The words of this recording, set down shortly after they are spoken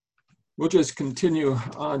We'll just continue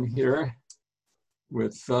on here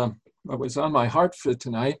with what was on my heart for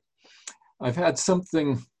tonight. I've had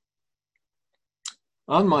something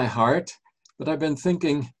on my heart, but I've been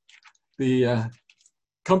thinking the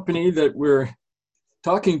company that we're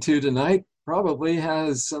talking to tonight probably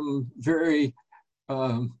has some very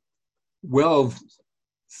well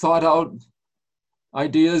thought out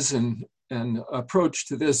ideas and approach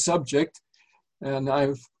to this subject. And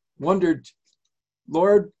I've wondered,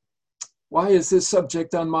 Lord, why is this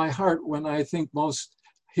subject on my heart when I think most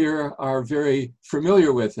here are very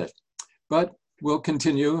familiar with it? But we'll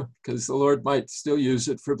continue because the Lord might still use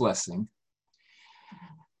it for blessing.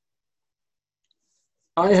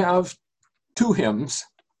 I have two hymns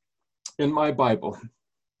in my Bible,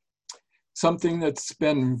 something that's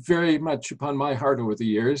been very much upon my heart over the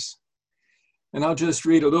years. And I'll just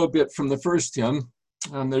read a little bit from the first hymn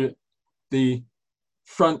on the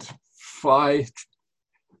front fly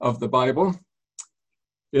of the Bible.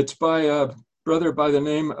 It's by a brother by the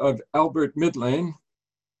name of Albert Midlane,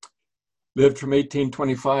 lived from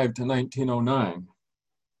 1825 to 1909.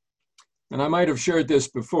 And I might have shared this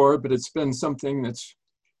before, but it's been something that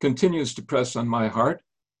continues to press on my heart.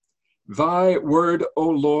 Thy word, O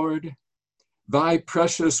Lord, thy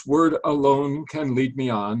precious word alone can lead me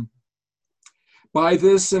on. By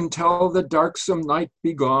this until the darksome night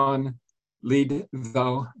be gone, lead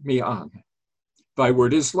thou me on. Thy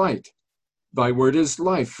word is light, thy word is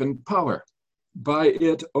life and power. By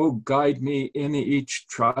it, O guide me in each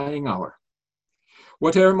trying hour.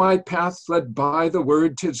 Whate'er my path led by the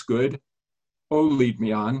word, 'tis good, O lead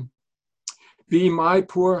me on. Be my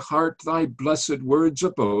poor heart thy blessed words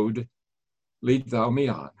abode, lead thou me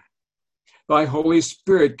on. Thy Holy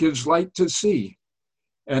Spirit gives light to see,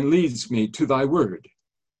 and leads me to thy word,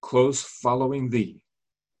 close following thee.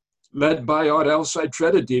 Led by aught else I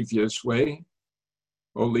tread a devious way,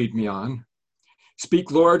 O lead me on.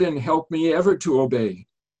 Speak, Lord, and help me ever to obey.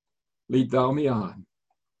 Lead thou me on.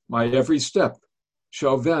 My every step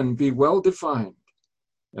shall then be well defined,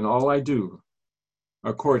 and all I do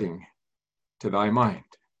according to thy mind.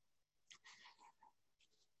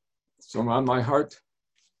 So on my heart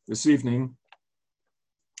this evening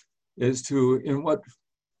is to, in what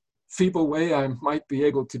feeble way I might be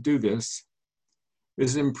able to do this,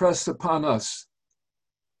 is impress upon us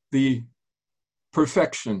the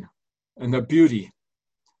perfection and the beauty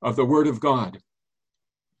of the Word of God.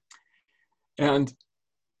 And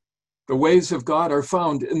the ways of God are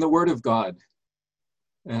found in the Word of God.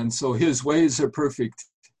 And so his ways are perfect.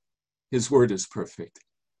 His word is perfect.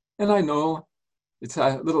 And I know it's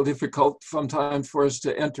a little difficult sometimes for us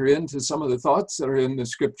to enter into some of the thoughts that are in the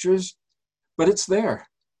scriptures, but it's there,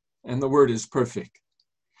 and the word is perfect.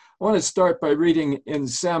 I want to start by reading in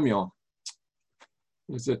Samuel.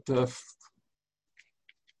 Is it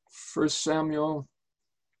 1 Samuel?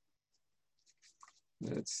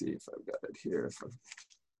 Let's see if I've got it here.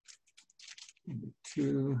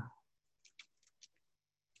 Two.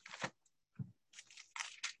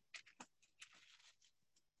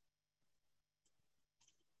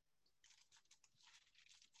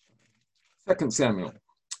 Second Samuel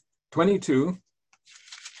 22,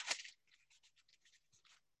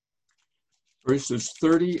 verses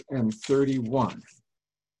 30 and 31.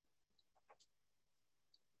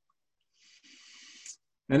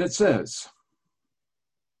 And it says,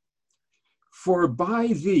 "For by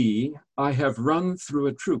thee I have run through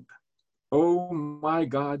a troop. O my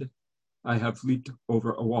God, I have leaped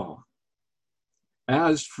over a wall.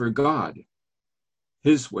 As for God,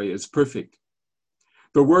 his way is perfect.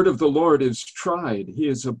 The word of the Lord is tried. He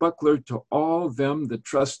is a buckler to all them that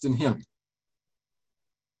trust in him."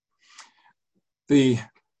 The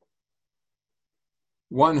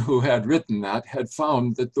one who had written that had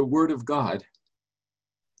found that the word of God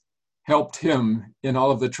helped him in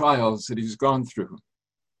all of the trials that he's gone through.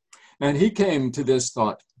 And he came to this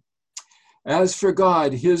thought, as for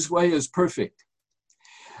God, his way is perfect.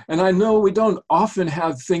 And I know we don't often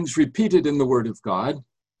have things repeated in the word of God,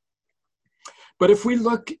 but if we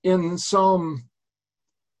look in Psalm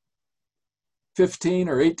 15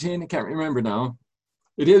 or 18, I can't remember now,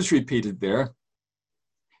 it is repeated there.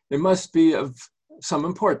 It must be of some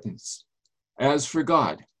importance. As for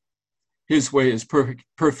God, his way is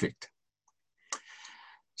perfect.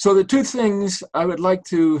 So the two things I would like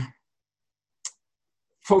to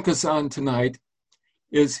focus on tonight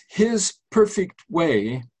is his perfect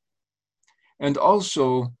way, and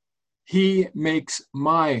also he makes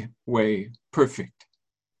my way perfect.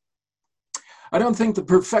 I don't think the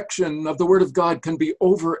perfection of the Word of God can be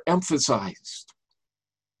overemphasized.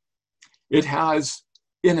 It has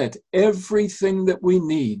in it everything that we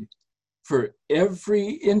need for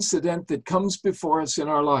every incident that comes before us in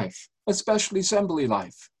our life, especially assembly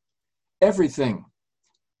life. Everything.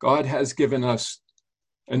 God has given us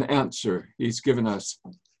an answer. He's given us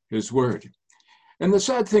his word. And the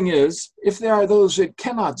sad thing is, if there are those that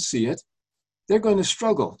cannot see it, they're going to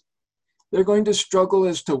struggle. They're going to struggle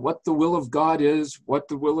as to what the will of God is, what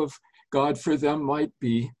the will of God for them might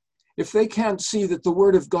be. If they can't see that the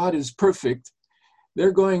word of God is perfect,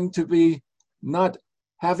 they're going to be not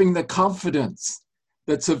having the confidence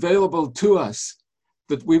that's available to us,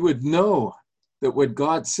 that we would know that what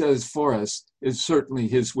God says for us is certainly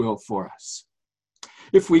his will for us.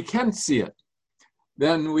 If we can see it,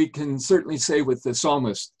 then we can certainly say with the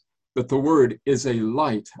psalmist that the word is a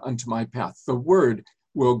light unto my path. The word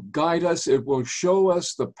will guide us. It will show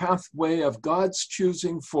us the pathway of God's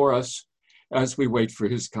choosing for us as we wait for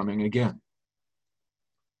his coming again.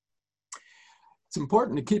 It's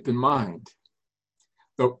important to keep in mind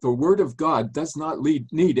that the word of God does not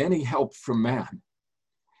need any help from man.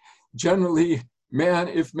 Generally,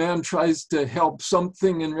 if man tries to help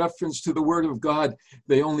something in reference to the word of God,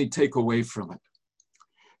 they only take away from it.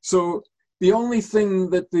 So the only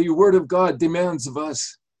thing that the word of God demands of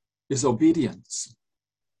us is obedience.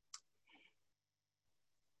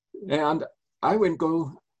 And I would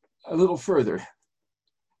go a little further.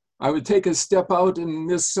 I would take a step out in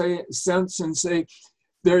this sense and say,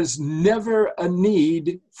 there's never a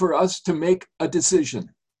need for us to make a decision.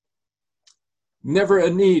 Never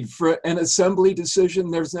a need for an assembly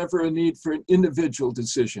decision. There's never a need for an individual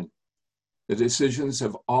decision. The decisions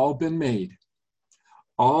have all been made.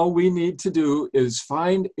 All we need to do is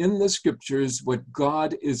find in the scriptures what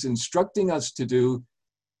God is instructing us to do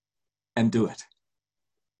and do it.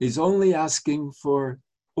 He's only asking for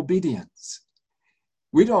obedience.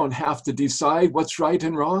 We don't have to decide what's right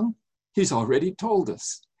and wrong. He's already told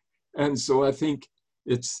us. And so I think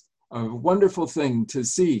it's a wonderful thing to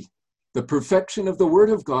see the perfection of the word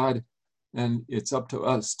of God, and it's up to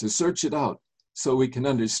us to search it out so we can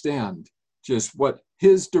understand just what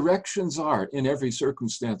his directions are in every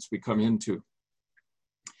circumstance we come into.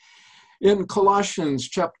 In Colossians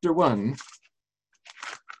chapter 1,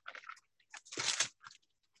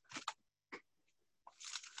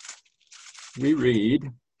 we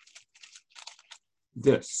read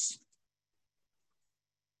this.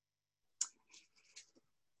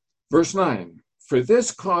 Verse 9, for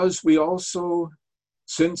this cause we also,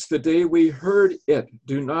 since the day we heard it,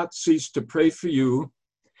 do not cease to pray for you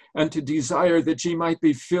and to desire that ye might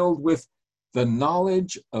be filled with the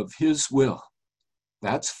knowledge of his will.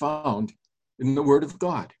 That's found in the word of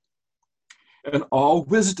God. And all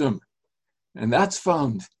wisdom, and that's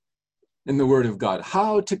found in the word of God.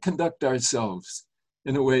 How to conduct ourselves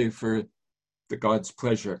in a way for the God's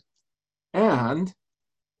pleasure. And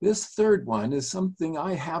this third one is something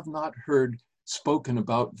I have not heard spoken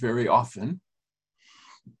about very often.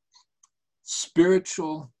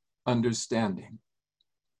 Spiritual understanding.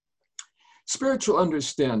 Spiritual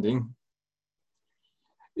understanding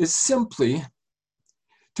is simply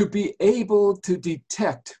to be able to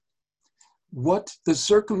detect what the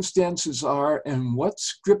circumstances are and what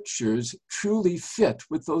scriptures truly fit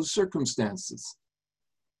with those circumstances.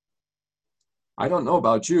 I don't know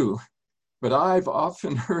about you, but I've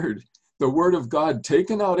often heard the word of God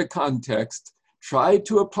taken out of context, tried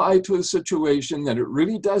to apply to a situation that it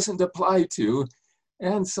really doesn't apply to,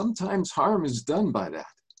 and sometimes harm is done by that.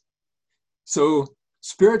 So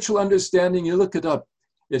spiritual understanding, you look it up,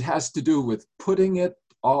 it has to do with putting it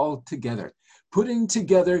all together, putting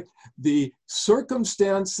together the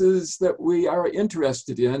circumstances that we are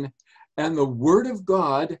interested in and the word of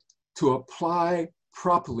God to apply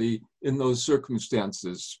properly in those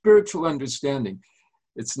circumstances. Spiritual understanding.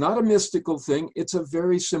 It's not a mystical thing. It's a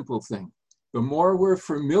very simple thing. The more we're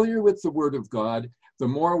familiar with the word of God, the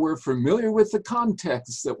more we're familiar with the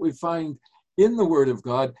context that we find in the word of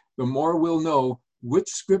God, the more we'll know which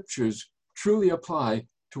scriptures truly apply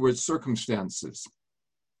towards circumstances.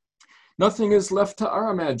 Nothing is left to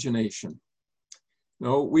our imagination.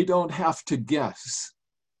 No, we don't have to guess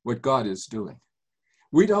what God is doing.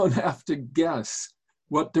 We don't have to guess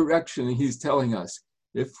what direction he's telling us.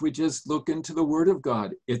 If we just look into the word of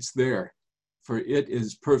God, it's there, for it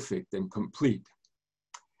is perfect and complete.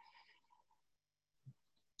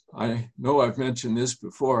 I know I've mentioned this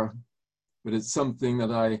before, but it's something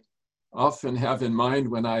that I often have in mind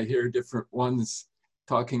when I hear different ones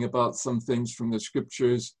talking about some things from the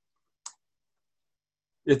scriptures.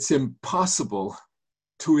 It's impossible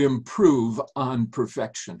to improve on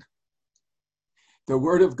perfection. The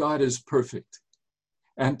word of God is perfect.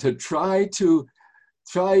 And to try to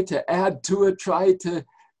add to it, try to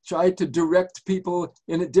try to direct people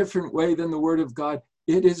in a different way than the Word of God,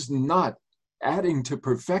 it is not adding to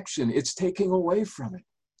perfection, it's taking away from it.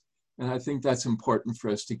 And I think that's important for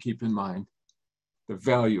us to keep in mind, the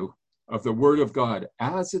value of the Word of God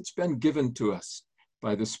as it's been given to us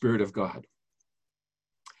by the Spirit of God.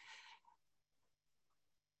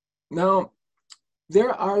 Now,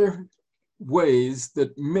 there are ways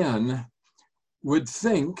that men would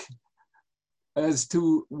think as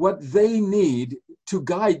to what they need to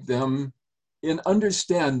guide them in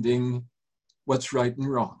understanding what's right and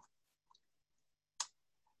wrong.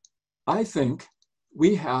 I think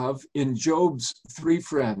we have in Job's three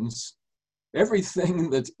friends everything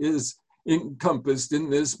that is encompassed in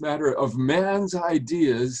this matter of man's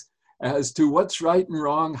ideas as to what's right and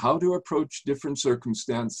wrong, how to approach different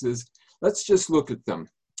circumstances. Let's just look at them.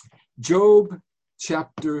 Job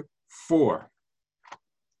chapter 4.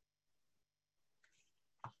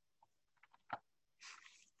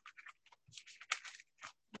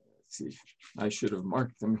 Let's see, I should have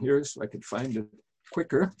marked them here so I could find it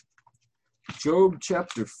quicker. Job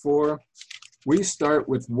chapter 4, we start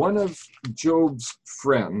with one of Job's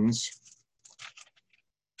friends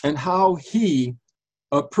and how he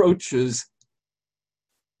approaches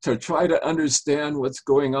to try to understand what's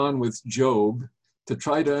going on with Job, to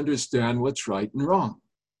try to understand what's right and wrong.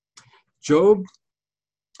 Job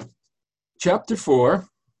chapter 4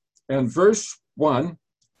 and verse 1,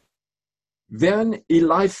 then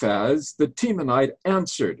Eliphaz the Temanite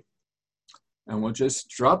answered, and we'll just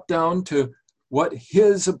drop down to what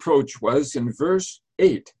his approach was in verse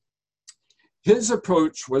 8. His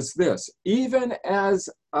approach was this: even as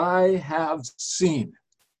I have seen.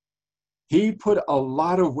 He put a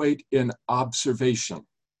lot of weight in observation.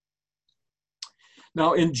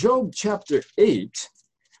 Now in Job chapter 8,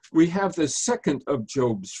 we have the second of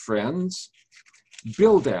Job's friends,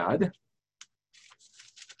 Bildad.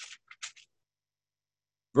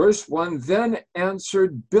 Verse 1, then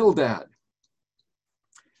answered Bildad.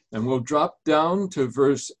 And we'll drop down to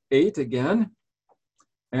verse 8 again.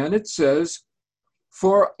 And it says,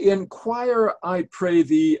 for inquire, I pray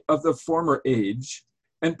thee, of the former age,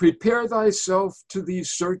 and prepare thyself to the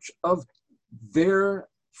search of their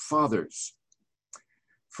fathers.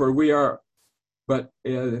 For we are but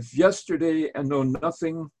as yesterday and know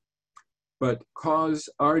nothing, but cause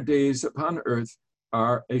our days upon earth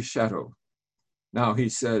are a shadow. Now he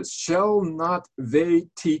says, shall not they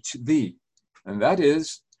teach thee? And that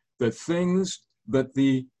is the things that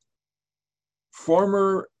the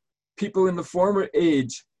former people in the former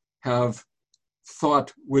age have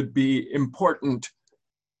thought would be important.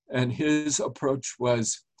 And his approach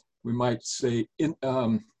was, we might say,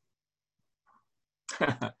 the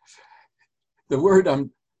word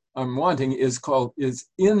I'm wanting is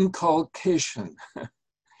inculcation.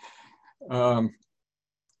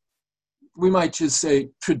 We might just say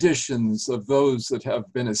traditions of those that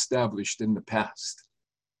have been established in the past.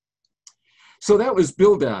 So that was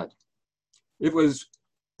Bildad. It was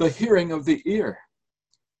the hearing of the ear,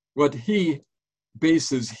 what he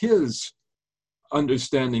bases his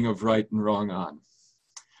understanding of right and wrong on.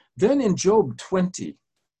 Then in Job 20,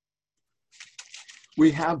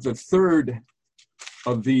 we have the third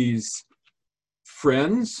of these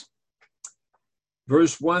friends.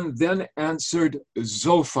 Verse 1, then answered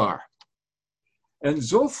Zophar. And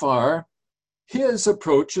Zophar, his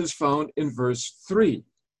approach is found in verse 3.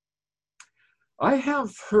 I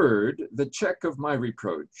have heard the check of my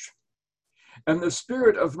reproach, and the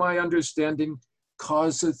spirit of my understanding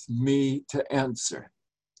causeth me to answer.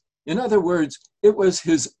 In other words, it was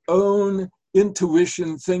his own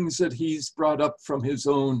intuition, things that he's brought up from his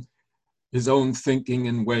own thinking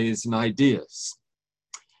and ways and ideas.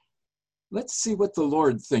 Let's see what the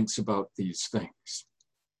Lord thinks about these things.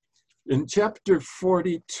 In chapter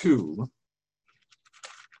 42,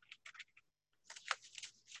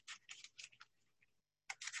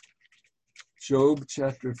 Job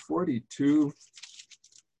chapter 42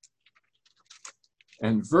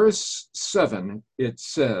 and verse 7, it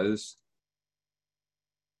says,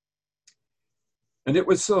 and it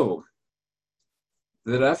was so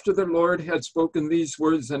that after the Lord had spoken these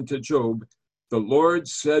words unto Job, the Lord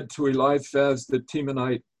said to Eliphaz the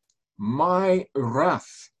Temanite, my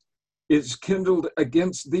wrath is kindled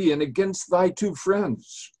against thee and against thy two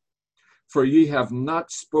friends, for ye have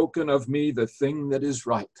not spoken of me the thing that is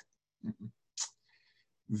right.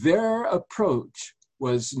 Their approach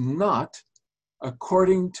was not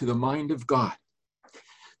according to the mind of God.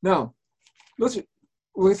 Now, listen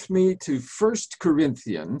with me to 1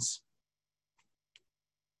 Corinthians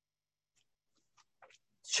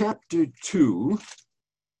chapter 2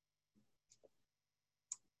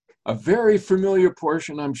 a very familiar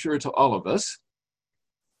portion, I'm sure, to all of us.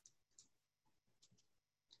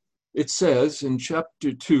 It says in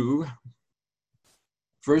chapter 2,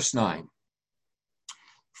 verse 9,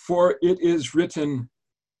 "For it is written,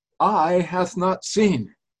 eye hath not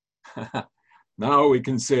seen." Now we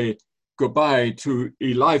can say goodbye to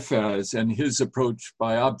Eliphaz and his approach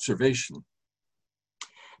by observation.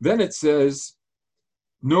 Then it says,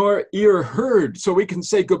 nor ear heard. So we can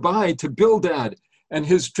say goodbye to Bildad and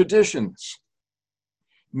his traditions.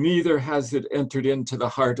 Neither has it entered into the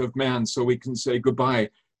heart of man. So we can say goodbye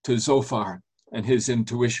to Zophar and his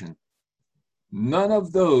intuition. None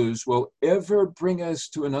of those will ever bring us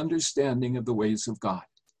to an understanding of the ways of God.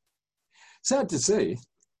 Sad to say,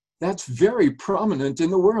 that's very prominent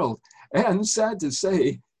in the world. And sad to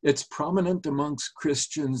say, it's prominent amongst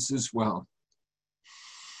Christians as well.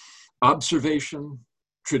 Observation,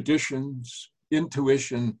 traditions,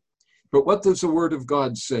 intuition. But what does the Word of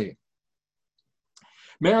God say?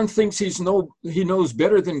 Man thinks he knows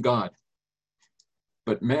better than God.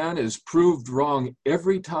 But man is proved wrong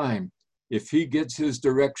every time if he gets his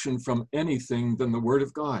direction from anything than the Word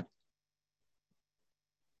of God.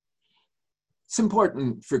 It's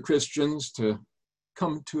important for Christians to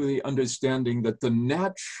come to the understanding that the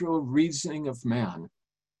natural reasoning of man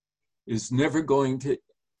is never going to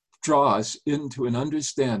draw us into an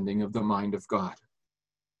understanding of the mind of God.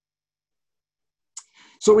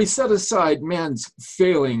 So we set aside man's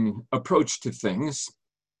failing approach to things.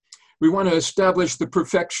 We want to establish the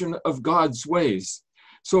perfection of God's ways.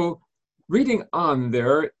 So reading on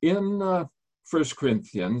there in 1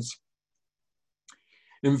 Corinthians,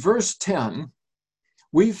 in verse 10,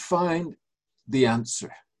 we find the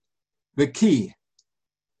answer, the key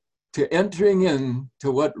to entering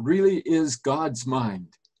into what really is God's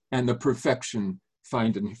mind and the perfection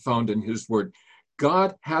found in his word.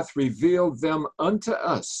 God hath revealed them unto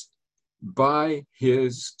us by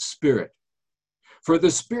his Spirit. For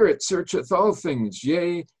the Spirit searcheth all things,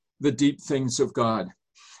 yea, the deep things of God.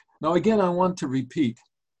 Now again, I want to repeat,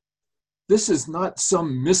 this is not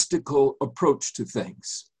some mystical approach to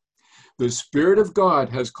things. The Spirit of God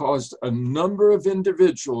has caused a number of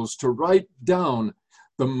individuals to write down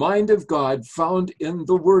the mind of God found in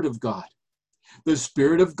the Word of God. The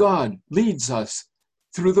Spirit of God leads us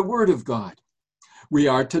through the Word of God. We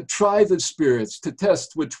are to try the spirits to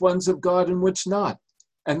test which ones of God and which not.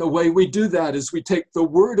 And the way we do that is we take the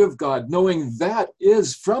Word of God, knowing that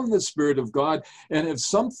is from the Spirit of God. And if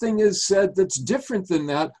something is said that's different than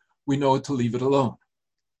that, we know to leave it alone.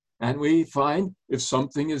 And we find if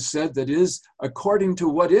something is said that is according to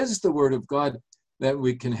what is the Word of God, then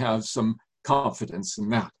we can have some confidence in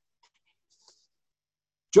that.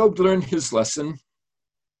 Job learned his lesson.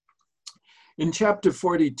 In chapter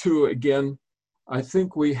 42, again, I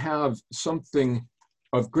think we have something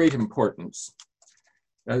of great importance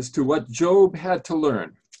as to what Job had to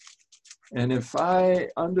learn. And if I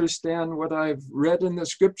understand what I've read in the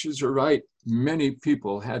scriptures are right, many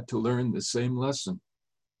people had to learn the same lesson.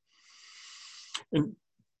 In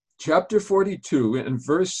chapter 42, in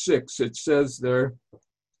verse 6, it says there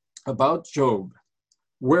about Job,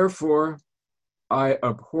 wherefore I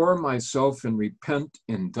abhor myself and repent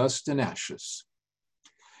in dust and ashes.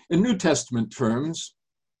 In New Testament terms,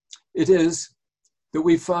 it is that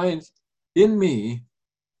we find in me,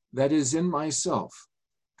 that is in myself,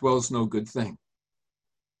 dwells no good thing.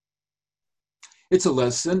 It's a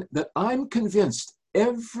lesson that I'm convinced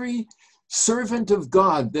every servant of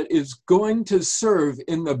God that is going to serve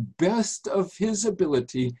in the best of his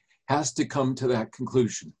ability has to come to that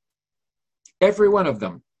conclusion. Every one of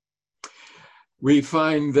them. We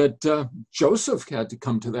find that Joseph had to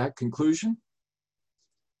come to that conclusion.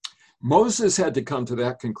 Moses had to come to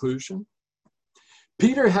that conclusion.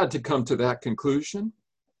 Peter had to come to that conclusion.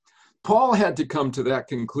 Paul had to come to that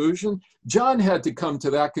conclusion. John had to come to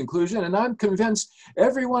that conclusion. And I'm convinced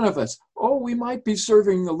every one of us, we might be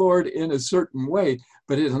serving the Lord in a certain way,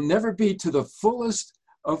 but it'll never be to the fullest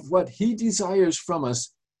of what he desires from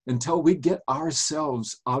us until we get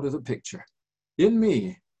ourselves out of the picture. In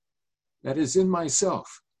me, that is in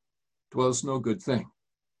myself, dwells no good thing.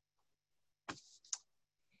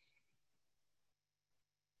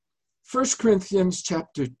 1 Corinthians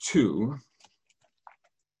chapter 2.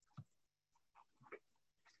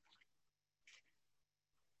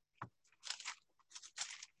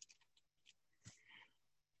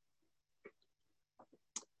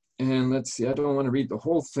 And let's see, I don't want to read the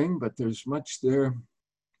whole thing, but there's much there.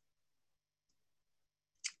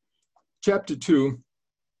 Chapter 2,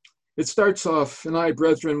 It starts off, and I,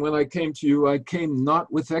 brethren, when I came to you, I came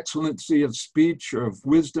not with excellency of speech or of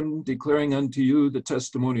wisdom, declaring unto you the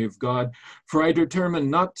testimony of God. For I determined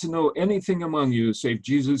not to know anything among you save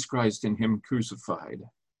Jesus Christ and him crucified.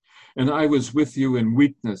 And I was with you in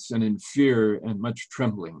weakness and in fear and much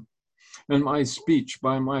trembling. And my speech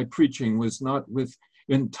by my preaching was not with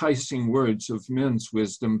enticing words of men's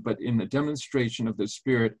wisdom, but in the demonstration of the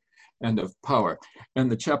Spirit and of power. And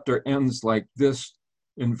the chapter ends like this.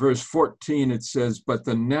 In verse 14, it says, but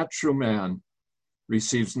the natural man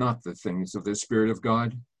receives not the things of the Spirit of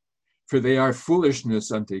God, for they are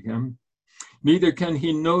foolishness unto him. Neither can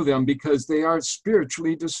he know them, because they are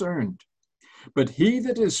spiritually discerned. But he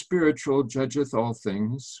that is spiritual judgeth all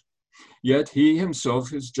things, yet he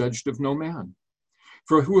himself is judged of no man.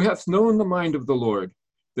 For who hath known the mind of the Lord,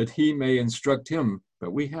 that he may instruct him?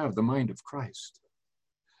 But we have the mind of Christ.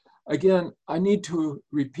 Again, I need to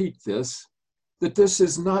repeat this, that this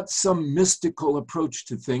is not some mystical approach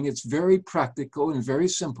to things. It's very practical and very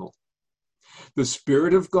simple. The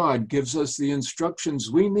Spirit of God gives us the instructions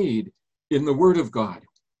we need in the Word of God.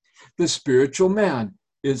 The spiritual man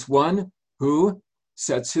is one who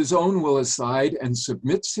sets his own will aside and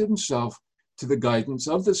submits himself to the guidance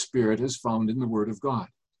of the Spirit as found in the Word of God.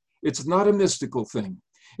 It's not a mystical thing.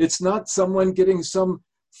 It's not someone getting some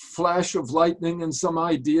flash of lightning and some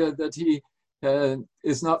idea that he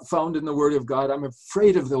is not found in the Word of God. I'm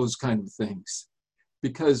afraid of those kind of things,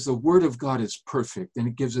 because the Word of God is perfect and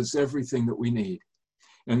it gives us everything that we need.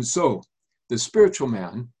 And so the spiritual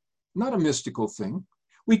man, not a mystical thing.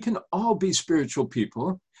 We can all be spiritual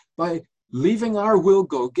people by leaving our will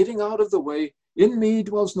go, getting out of the way. In me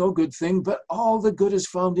dwells no good thing, but all the good is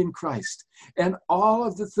found in Christ. And all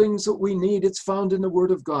of the things that we need, it's found in the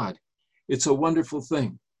Word of God. It's a wonderful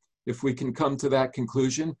thing. If we can come to that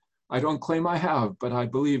conclusion, I don't claim I have, but I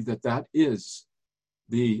believe that that is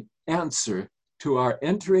the answer to our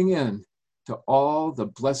entering in to all the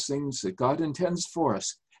blessings that God intends for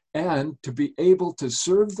us, and to be able to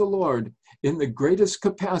serve the Lord in the greatest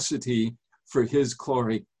capacity for his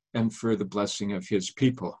glory and for the blessing of his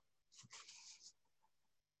people.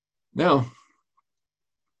 Now,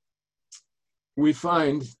 we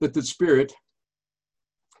find that the Spirit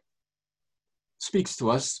speaks to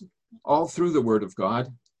us all through the Word of God.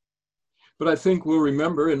 But I think we'll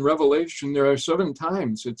remember in Revelation, there are 7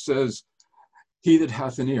 times it says, he that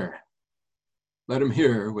hath an ear, let him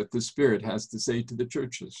hear what the Spirit has to say to the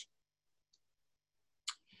churches.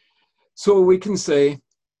 So we can say,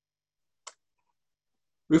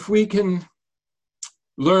 if we can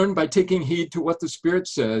learn by taking heed to what the Spirit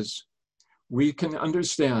says, we can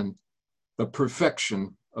understand the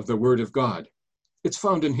perfection of the Word of God. It's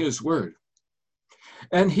found in his Word.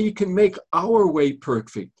 And he can make our way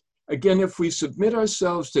perfect. Again, if we submit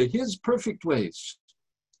ourselves to his perfect ways.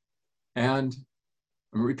 And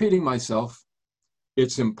I'm repeating myself,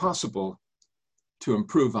 it's impossible to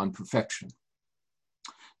improve on perfection.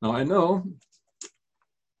 Now, I know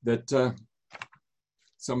that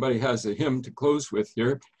somebody has a hymn to close with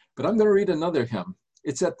here, but I'm going to read another hymn.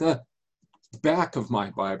 It's at the back of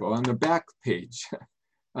my Bible, on the back page.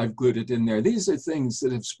 I've glued it in there. These are things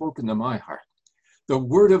that have spoken to my heart. The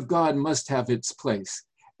Word of God must have its place,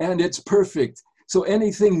 and it's perfect. So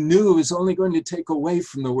anything new is only going to take away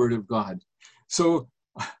from the Word of God. So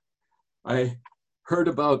I heard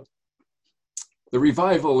about the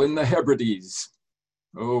revival in the Hebrides.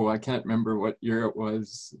 Oh, I can't remember what year it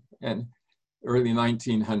was, and early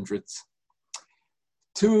 1900s.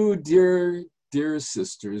 2 dear, dear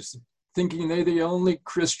sisters, thinking they're the only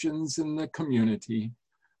Christians in the community.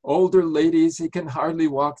 Older ladies, they can hardly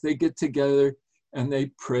walk, they get together and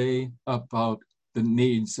they pray about the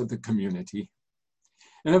needs of the community.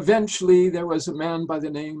 And eventually there was a man by the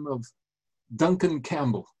name of Duncan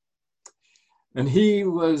Campbell. And he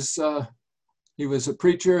was a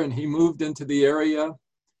preacher, and he moved into the area.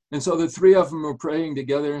 And so the 3 of them were praying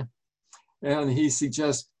together, and he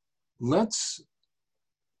suggests, let's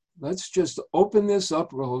just open this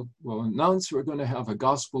up. We'll announce we're going to have a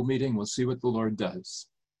gospel meeting. We'll see what the Lord does.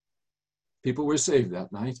 People were saved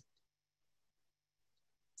that night.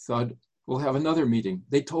 Thought, we'll have another meeting.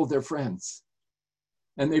 They told their friends.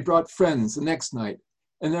 And they brought friends the next night.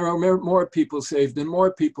 And there are more people saved and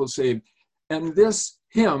more people saved. And this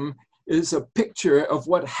hymn is a picture of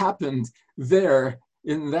what happened there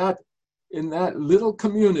in that little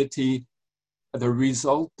community, the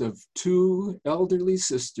result of 2 elderly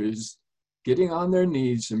sisters getting on their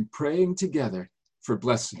knees and praying together for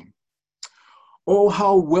blessing. Oh,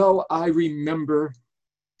 how well I remember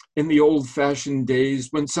in the old-fashioned days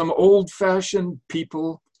when some old-fashioned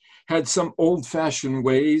people had some old-fashioned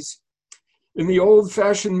ways. In the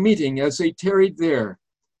old-fashioned meeting, as they tarried there,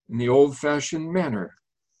 in the old-fashioned manner,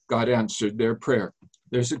 God answered their prayer.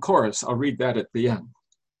 There's a chorus. I'll read that at the end.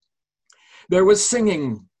 There was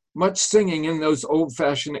singing, much singing in those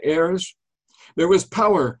old-fashioned airs. There was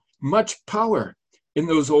power, much power in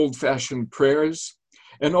those old-fashioned prayers.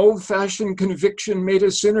 An old-fashioned conviction made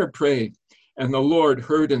a sinner pray, and the Lord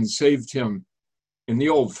heard and saved him in the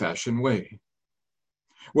old-fashioned way.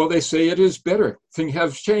 Well, they say it is better. Things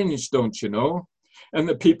have changed, don't you know? And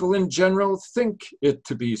the people in general think it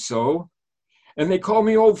to be so. And they call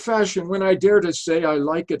me old-fashioned when I dare to say I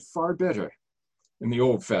like it far better in the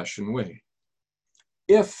old-fashioned way.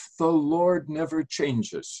 If the Lord never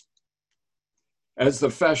changes, as the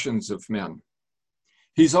fashions of men,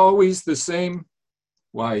 he's always the same,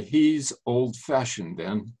 why, he's old-fashioned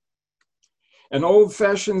then. An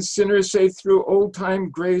old-fashioned sinner saved through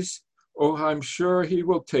old-time grace, oh, I'm sure he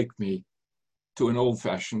will take me to an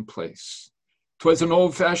old-fashioned place. 'Twas an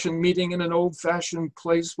old-fashioned meeting in an old-fashioned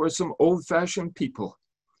place where some old-fashioned people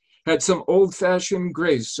had some old-fashioned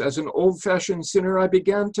grace. As an old-fashioned sinner, I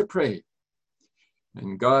began to pray,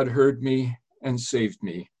 and God heard me and saved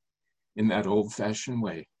me in that old-fashioned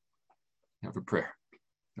way. Have a prayer.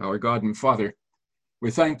 Our God and Father, we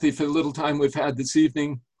thank thee for the little time we've had this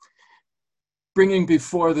evening, bringing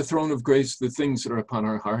before the throne of grace the things that are upon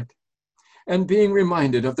our heart, and being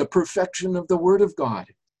reminded of the perfection of the Word of God.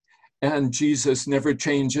 And Jesus never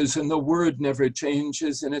changes, and the Word never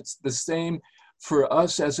changes, and it's the same for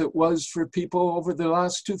us as it was for people over the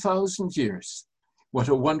last 2,000 years. What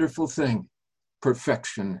a wonderful thing.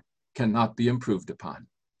 Perfection cannot be improved upon.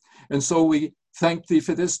 And so we thank thee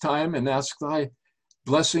for this time and ask thy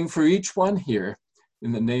blessing for each one here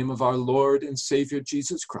in the name of our Lord and Savior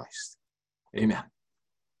Jesus Christ. Amen.